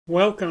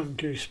Welcome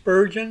to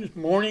Spurgeon's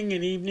Morning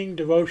and Evening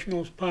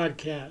Devotionals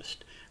Podcast.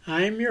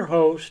 I am your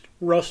host,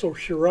 Russell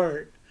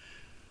Sherrard.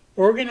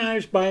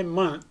 Organized by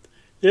month,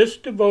 this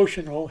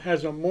devotional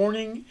has a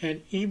morning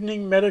and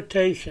evening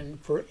meditation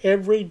for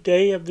every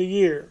day of the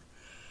year.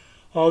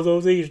 Although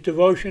these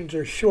devotions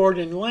are short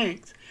in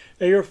length,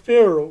 they are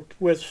filled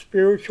with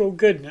spiritual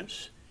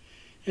goodness.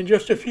 In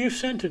just a few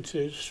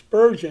sentences,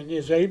 Spurgeon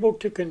is able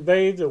to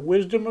convey the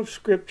wisdom of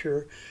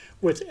Scripture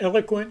with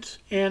eloquence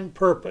and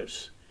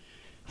purpose.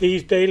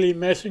 These daily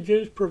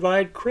messages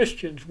provide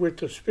Christians with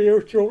the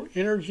spiritual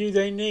energy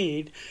they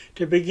need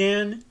to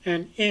begin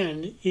and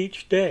end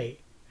each day.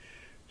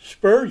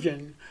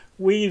 Spurgeon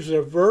weaves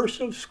a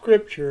verse of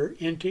Scripture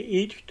into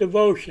each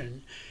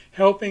devotion,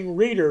 helping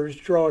readers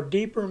draw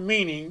deeper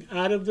meaning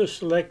out of the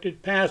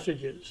selected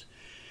passages.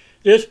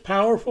 This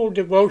powerful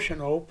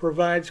devotional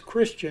provides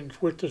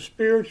Christians with the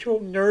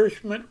spiritual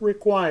nourishment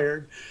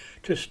required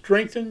to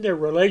strengthen their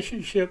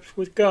relationships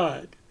with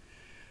God.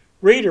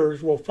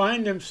 Readers will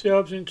find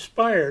themselves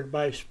inspired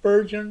by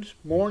Spurgeon's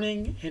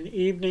morning and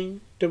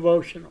evening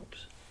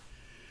devotionals.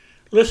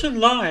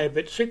 Listen live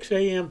at 6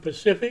 a.m.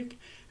 Pacific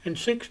and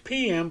 6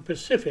 p.m.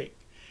 Pacific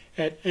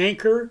at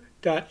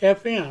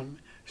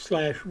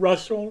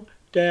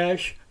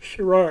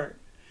anchor.fm/Russell-Sherrard.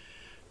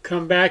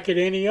 Come back at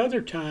any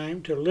other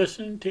time to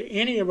listen to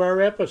any of our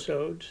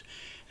episodes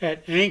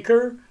at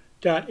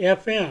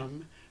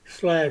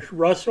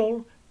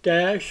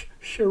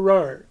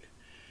anchor.fm/Russell-Sherrard.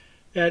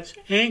 That's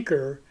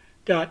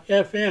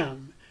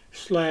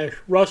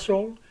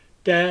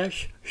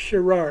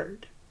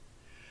anchor.fm/Russell-Sherrard.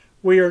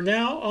 We are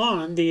now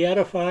on the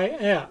Edify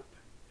app.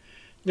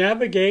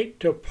 Navigate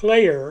to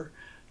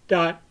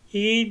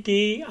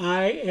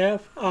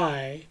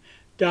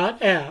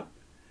player.edifi.app,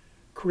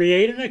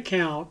 create an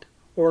account,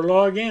 or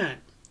log in.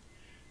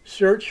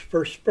 Search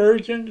for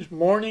Spurgeon's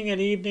Morning and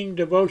Evening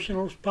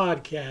Devotionals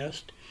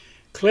Podcast,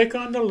 click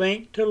on the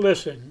link to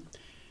listen,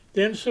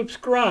 then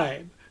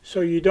subscribe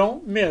so you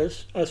don't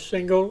miss a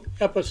single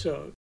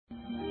episode.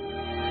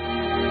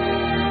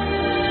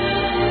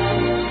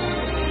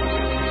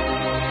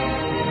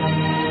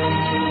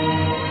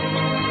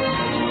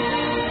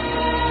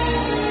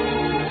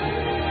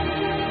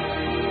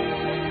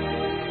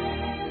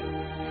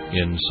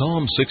 In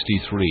Psalm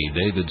 63,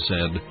 David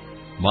said,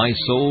 "My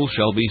soul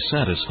shall be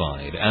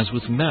satisfied as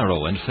with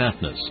marrow and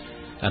fatness,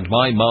 and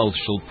my mouth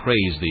shall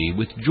praise thee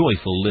with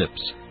joyful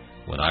lips,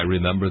 when I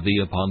remember thee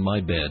upon my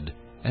bed,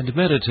 and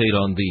meditate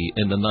on thee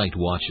in the night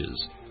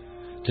watches."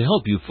 To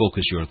help you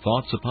focus your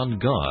thoughts upon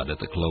God at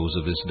the close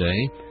of this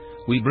day,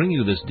 we bring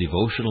you this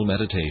devotional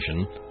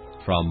meditation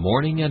from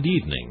Morning and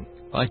Evening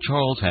by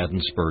Charles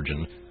Haddon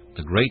Spurgeon,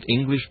 the great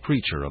English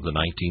preacher of the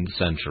 19th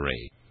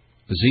century.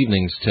 This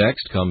evening's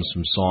text comes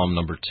from Psalm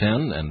number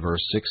 10 and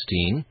verse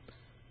 16.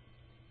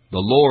 "The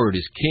Lord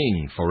is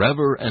King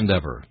forever and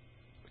ever."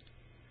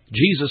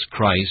 Jesus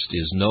Christ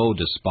is no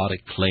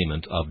despotic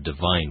claimant of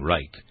divine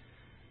right,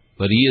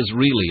 but he is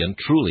really and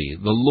truly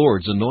the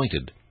Lord's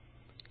anointed.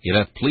 It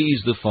hath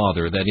pleased the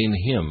Father that in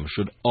him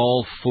should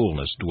all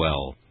fullness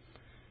dwell.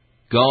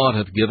 God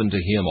hath given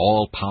to him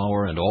all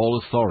power and all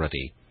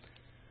authority.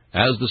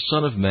 As the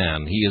Son of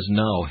Man, he is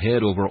now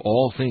head over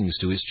all things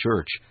to his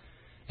church,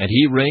 and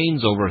he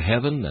reigns over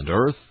heaven and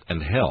earth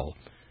and hell,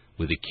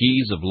 with the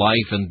keys of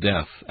life and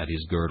death at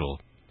his girdle.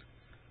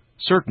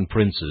 Certain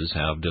princes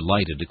have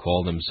delighted to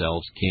call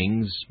themselves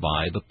kings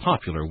by the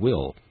popular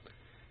will,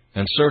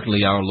 and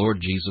certainly our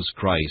Lord Jesus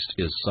Christ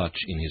is such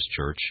in his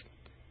church.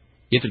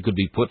 If it could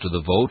be put to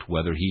the vote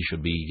whether he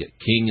should be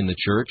king in the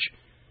church,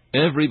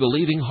 every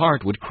believing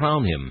heart would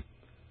crown him.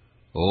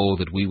 Oh,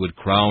 that we would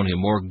crown him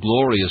more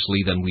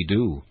gloriously than we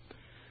do!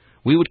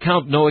 We would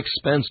count no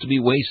expense to be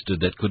wasted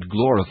that could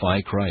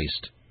glorify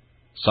Christ.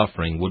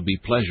 Suffering would be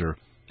pleasure,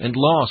 and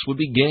loss would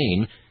be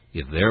gain,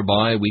 if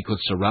thereby we could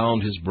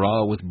surround his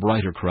brow with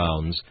brighter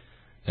crowns,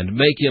 and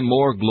make him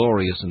more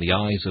glorious in the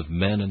eyes of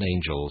men and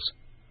angels.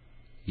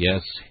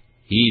 Yes,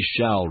 he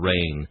shall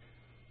reign.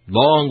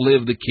 Long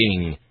live the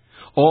King!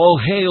 All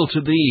hail to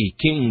thee,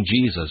 King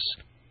Jesus!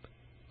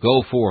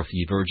 Go forth,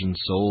 ye virgin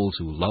souls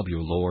who love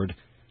your Lord.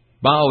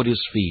 Bow at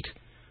his feet.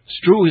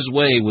 Strew his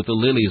way with the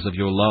lilies of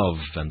your love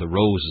and the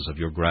roses of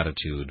your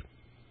gratitude.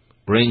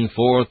 Bring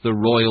forth the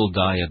royal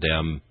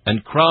diadem,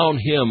 and crown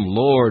him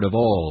Lord of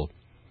all.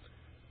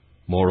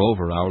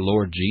 Moreover, our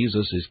Lord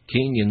Jesus is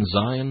King in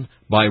Zion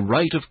by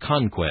right of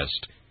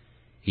conquest.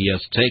 He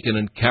has taken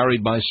and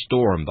carried by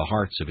storm the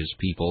hearts of his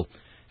people,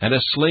 and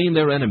has slain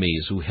their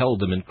enemies who held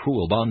them in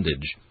cruel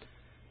bondage.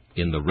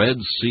 In the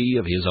Red Sea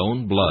of his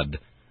own blood,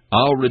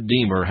 our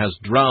Redeemer has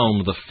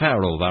drowned the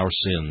Pharaoh of our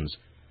sins.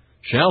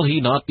 Shall he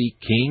not be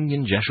king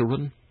in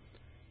Jeshurun?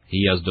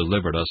 He has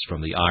delivered us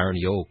from the iron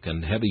yoke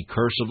and heavy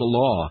curse of the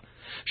law.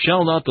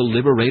 Shall not the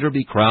Liberator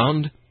be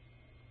crowned?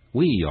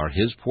 We are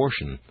his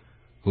portion,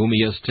 whom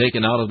he has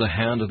taken out of the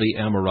hand of the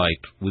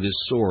Amorite with his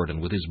sword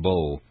and with his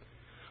bow.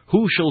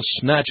 Who shall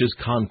snatch his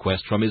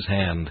conquest from his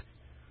hand?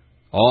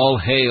 All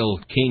hail,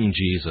 King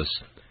Jesus!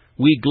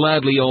 We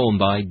gladly own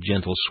thy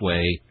gentle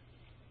sway.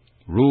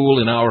 Rule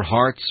in our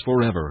hearts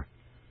forever.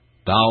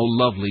 thou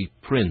lovely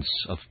Prince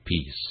of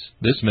Peace.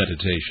 This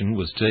meditation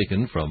was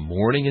taken from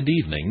Morning and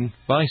Evening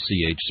by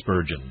C.H.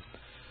 Spurgeon.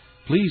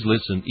 Please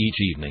listen each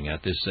evening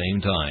at this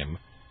same time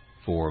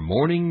for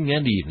Morning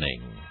and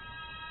Evening.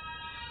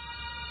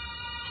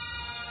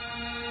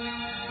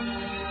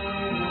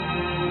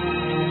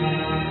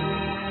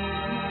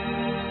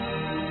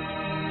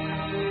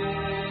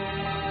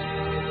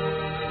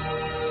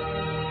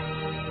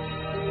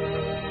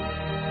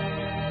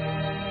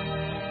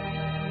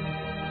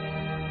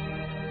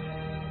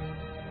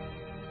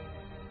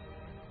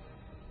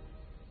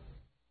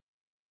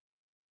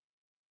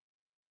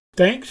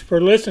 Thanks for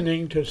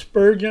listening to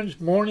Spurgeon's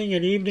Morning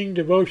and Evening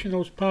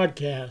Devotionals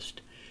podcast.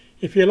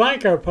 If you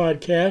like our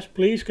podcast,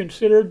 please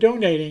consider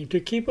donating to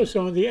keep us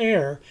on the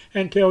air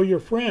and tell your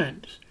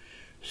friends.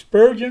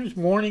 Spurgeon's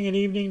Morning and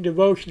Evening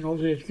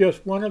Devotionals is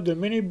just one of the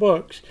many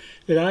books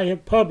that I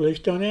have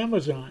published on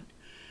Amazon.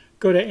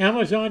 Go to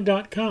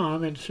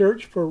Amazon.com and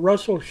search for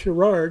Russell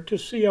Sherrard to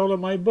see all of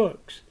my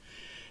books.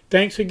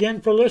 Thanks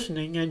again for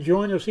listening, and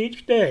join us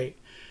each day,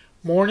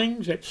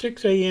 mornings at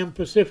 6 a.m.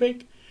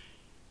 Pacific,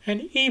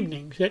 and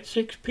evenings at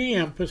 6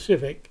 p.m.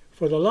 Pacific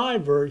for the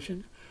live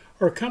version,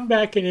 or come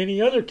back at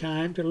any other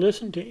time to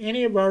listen to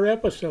any of our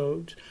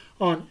episodes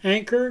on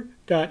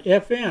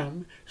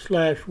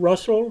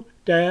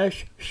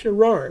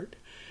anchor.fm/Russell-Sherrard.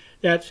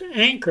 That's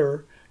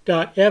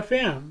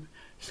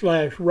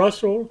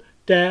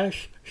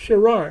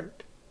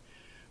anchor.fm/Russell-Sherrard.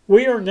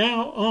 We are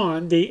now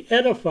on the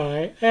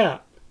Edify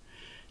app.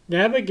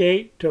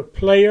 Navigate to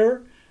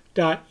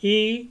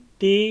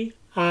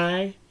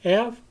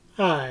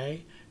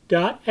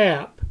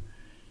player.edifi.app.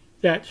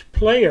 That's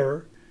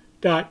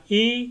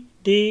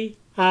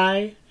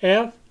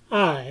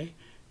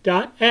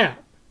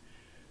player.edifi.app.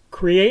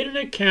 Create an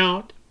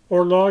account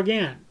or log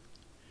in.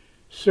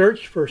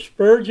 Search for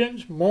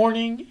Spurgeon's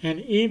Morning and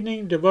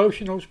Evening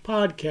Devotionals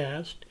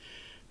podcast.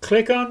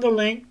 Click on the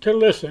link to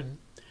listen,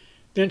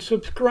 then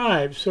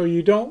subscribe so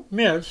you don't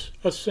miss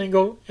a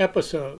single episode.